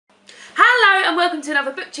and welcome to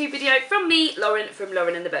another booktube video from me, Lauren, from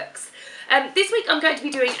Lauren and the Books. This week I'm going to be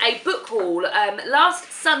doing a book haul. Last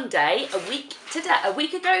Sunday, a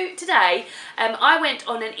week ago today, I went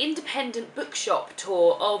on an independent bookshop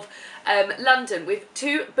tour of London with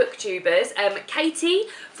two booktubers, Katie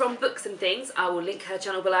from Books and Things, I will link her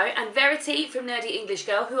channel below, and Verity from Nerdy English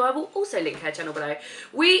Girl, who I will also link her channel below.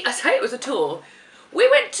 I say it was a tour. We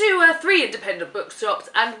went to 3 independent bookshops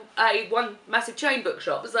and one massive chain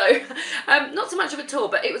bookshop, so not so much of a tour,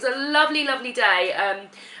 but it was a lovely, lovely day.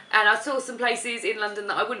 And I saw some places in London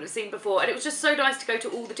that I wouldn't have seen before, and it was just so nice to go to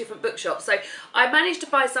all the different bookshops. So I managed to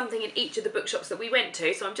buy something in each of the bookshops that we went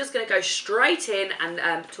to, so I'm just going to go straight in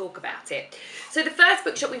and talk about it. So the first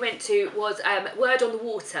bookshop we went to was Word on the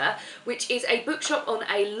Water, which is a bookshop on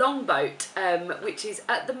a longboat, which is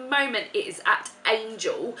at the moment it is at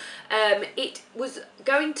Angel. It was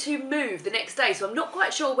going to move the next day, so I'm not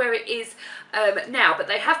quite sure where it is now, but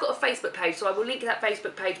they have got a Facebook page, so I will link that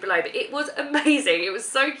Facebook page below. But it was amazing. It was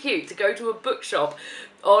so cute to go to a bookshop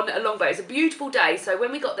on a longboat. It's a beautiful day, so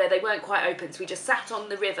when we got there they weren't quite open, so we just sat on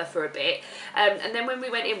the river for a bit, and then when we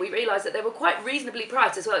went in we realised that they were quite reasonably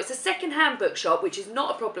priced as well. It's a second-hand bookshop, which is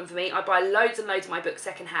not a problem for me. I buy loads and loads of my books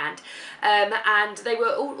second-hand, and they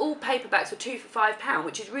were all paperbacks for £2 for £5,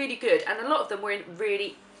 which is really good, and a lot of them were in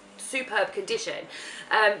really superb condition.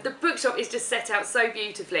 The bookshop is just set out so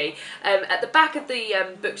beautifully. At the back of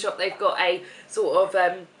the bookshop they've got a sort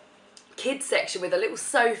of kids section with a little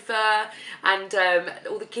sofa and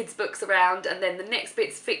all the kids books around, and then the next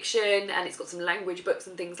bit's fiction, and it's got some language books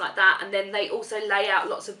and things like that, and then they also lay out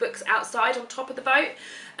lots of books outside on top of the boat.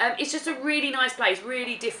 It's just a really nice place,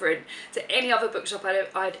 really different to any other bookshop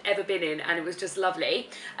I'd ever been in, and it was just lovely.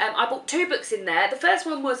 I bought 2 books in there. The first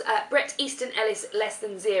one was Bret Easton Ellis, Less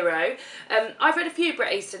Than Zero. I've read a few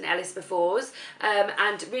Bret Easton Ellis before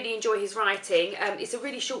and really enjoy his writing. It's a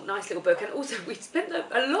really short, nice little book, and also we spent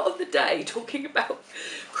a lot of the day talking about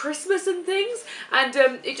Christmas and things, and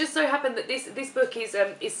it just so happened that this book is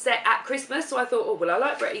set at Christmas, so I thought, oh well, I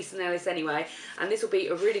like Bret Easton Ellis anyway, and this will be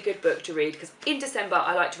a really good book to read, because in December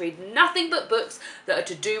I like to read nothing but books that are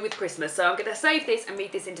to do with Christmas, so I'm going to save this and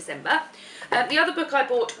read this in December. The other book I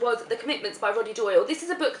bought was The Commitments by Roddy Doyle. This is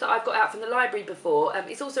a book that I've got out from the library before.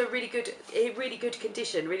 It's also really good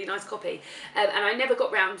condition, really nice copy, and I never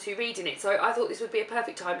got round to reading it, so I thought this would be a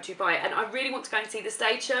perfect time to buy it, and I really want to go and see the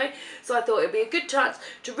stage show, so I thought it would be a good chance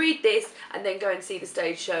to read this and then go and see the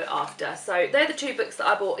stage show after. So they're the 2 books that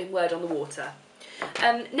I bought in Word on the Water.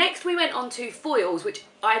 Next we went on to Foyles, which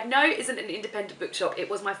I know isn't an independent bookshop. It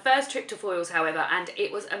was my first trip to Foyles, however, and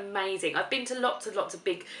it was amazing. I've been to lots of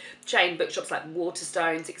big chain bookshops like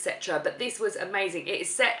Waterstones, etc., but this was amazing. It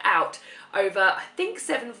is set out over, I think,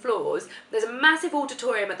 7 floors. There's a massive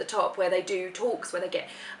auditorium at the top where they do talks, where they get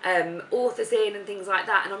authors in and things like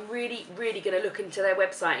that, and I'm really going to look into their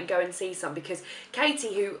website and go and see some, because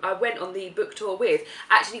Katie, who I went on the book tour with,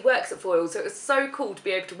 actually works at Foyles, so it was so cool to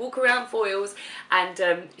be able to walk around Foyles,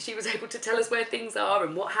 and she was able to tell us where things are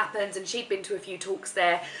and what happens, and she'd been to a few talks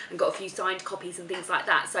there and got a few signed copies and things like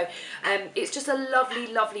that. So it's just a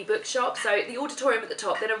lovely bookshop. So the auditorium at the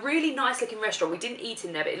top, then a really nice looking restaurant. We didn't eat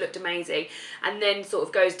in there, but it looked amazing, and then sort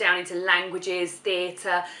of goes down into languages,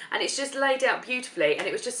 theatre, and it's just laid out beautifully, and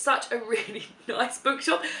it was just such a really nice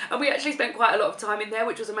bookshop, and we actually spent quite a lot of time in there,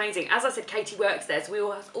 which was amazing. As I said, Katie works there, so we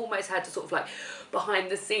almost had to sort of like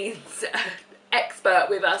behind the scenes expert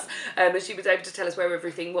with us, and she was able to tell us where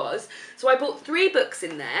everything was. So I bought 3 books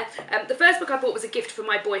in there. The first book I bought was a gift for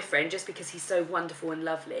my boyfriend, just because he's so wonderful and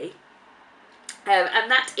lovely. And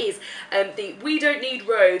that is the We Don't Need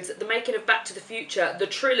Roads, The Making of Back to the Future, the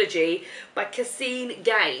trilogy by Cassine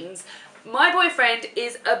Gaines. My boyfriend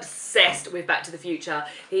is obsessed with Back to the Future.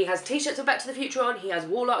 He has t-shirts of Back to the Future on, he has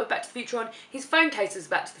wall art with Back to the Future on, his phone cases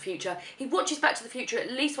of Back to the Future, he watches Back to the Future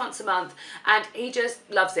at least once a month, and he just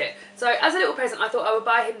loves it. So as a little present I thought I would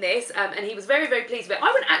buy him this, and he was very pleased with it.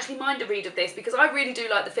 I wouldn't actually mind a read of this, because I really do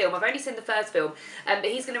like the film. I've only seen the first film, but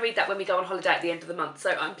he's going to read that when we go on holiday at the end of the month,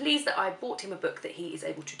 so I'm pleased that I bought him a book that he is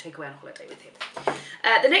able to take away on holiday with him.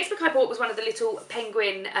 The next book I bought was one of the Little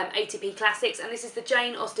Penguin ATP classics, and this is the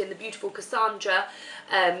Jane Austen, The Beautiful Cassandra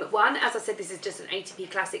one. As I said, this is just an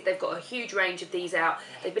ATP classic. They've got a huge range of these out.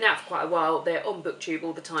 They've been out for quite a while. They're on Booktube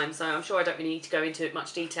all the time, so I'm sure I don't really need to go into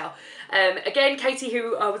much detail. Again, Katie,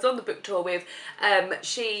 who I was on the book tour with,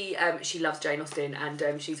 she loves Jane Austen,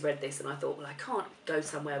 and she's read this, and I thought, well, I can't go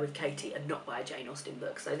somewhere with Katie and not buy a Jane Austen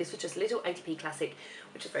book, so this was just a little ATP classic,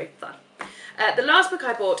 which is very fun. The last book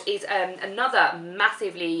I bought is another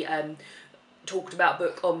massively talked about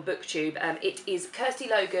book on Booktube. It is Kirsty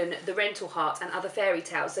Logan, The Rental Heart and Other Fairy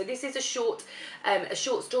Tales. So this is a short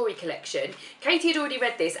story collection. Katie had already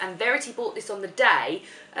read this, and Verity bought this on the day.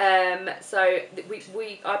 I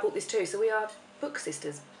bought this too. So we are book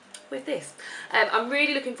sisters with this. I'm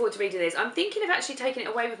really looking forward to reading this. I'm thinking of actually taking it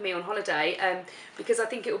away with me on holiday, because I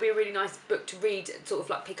think it will be a really nice book to read, sort of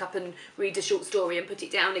like pick up and read a short story and put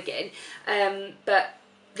it down again. But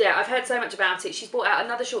yeah, I've heard so much about it. She's brought out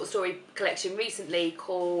another short story collection recently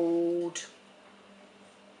called...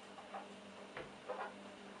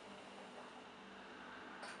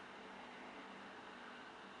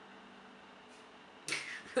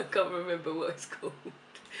 I can't remember what it's called.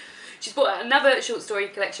 She's brought out another short story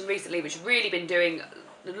collection recently, which has really been doing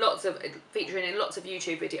featuring in lots of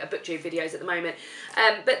booktube videos at the moment.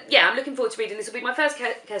 But yeah, I'm looking forward to reading this. Will be my first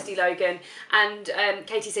Kirsty Logan, and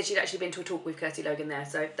Katie said she'd actually been to a talk with Kirsty Logan there,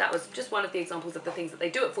 so that was just one of the examples of the things that they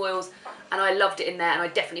do at Foyles, and I loved it in there, and I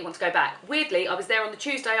definitely want to go back. Weirdly, I was there on the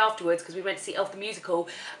Tuesday afterwards because we went to see Elf the Musical,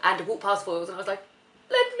 and I walked past Foyles and I was like,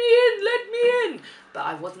 let me in, let me in. But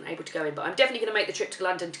I wasn't able to go in. But I'm definitely going to make the trip to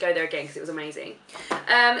London to go there again because it was amazing.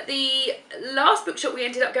 The last bookshop we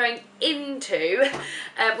ended up going into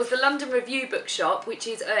was the London Review Bookshop, which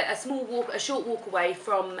is a short walk away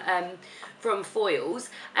from Foyles.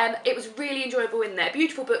 It was really enjoyable in there.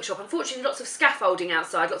 Beautiful bookshop. Unfortunately, lots of scaffolding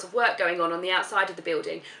outside, lots of work going on the outside of the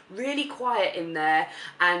building. Really quiet in there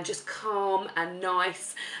and just calm and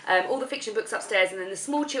nice. All the fiction books upstairs, and then the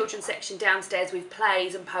small children's section downstairs with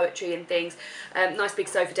plays and poetry and things. Nice big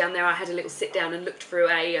sofa down there. I had a little sit down and looked through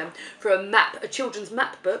a children's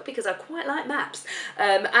map book because I quite like maps.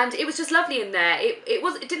 And it was just lovely in there.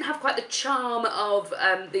 It didn't have quite the charm of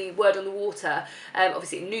the Word on the Water.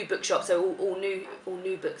 Obviously a new bookshop, so all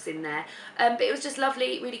new books in there. But it was just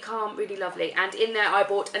lovely, really calm, really lovely. And in there I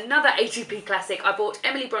bought another 80p classic. I bought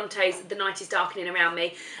Emily Bronte's The Night is Darkening Around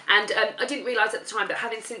Me, and I didn't realise at the time, but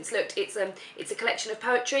having since looked, it's a collection of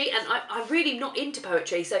poetry, and I'm really not into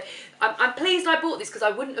poetry, so I'm pleased I bought this because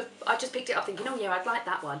I just picked it up thinking, oh yeah, I'd like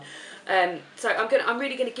that one. So I'm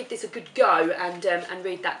really going to give this a good go and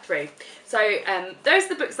read that through. So those are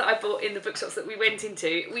the books that I bought in the bookshops that we went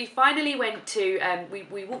into. We finally went to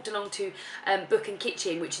we walked along to Book and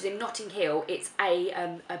Kitchen, which is in Notting Hill. It's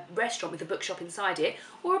a restaurant with a bookshop inside it,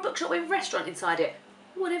 or a bookshop with a restaurant inside it,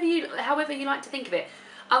 however you like to think of it.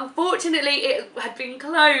 Unfortunately, it had been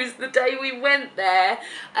closed the day we went there.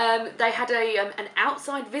 They had an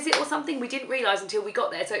outside visit or something. We didn't realise until we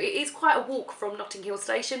got there. So it is quite a walk from Notting Hill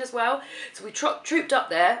station as well. So we trooped up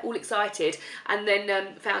there, all excited, and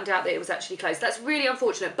then found out that it was actually closed. That's really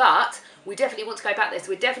unfortunate, but we definitely want to go back there. So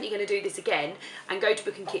we're definitely going to do this again and go to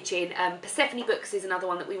Book and Kitchen. Persephone Books is another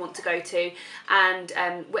one that we want to go to. And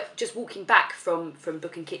we're just walking back from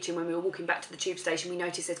Book and Kitchen, when we were walking back to the tube station, we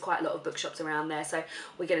noticed there's quite a lot of bookshops around there. So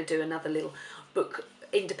we're going to do another little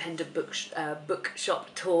independent bookshop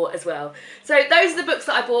tour as well. So those are the books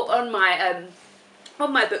that I bought on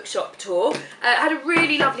my bookshop tour. I had a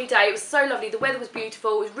really lovely day. It was so lovely. The weather was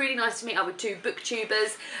beautiful. It was really nice to meet up with two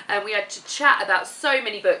booktubers, and we had to chat about so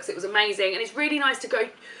many books. It was amazing, and it's really nice to go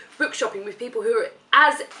book shopping with people who are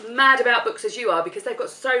as mad about books as you are, because they've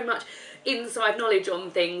got so much inside knowledge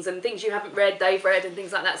on things, and things you haven't read, they've read, and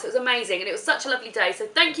things like that. So it was amazing, and it was such a lovely day. So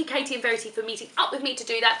thank you, Katie and Verity, for meeting up with me to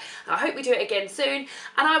do that. I hope we do it again soon,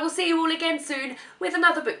 and I will see you all again soon with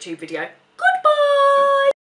another booktube video. Goodbye!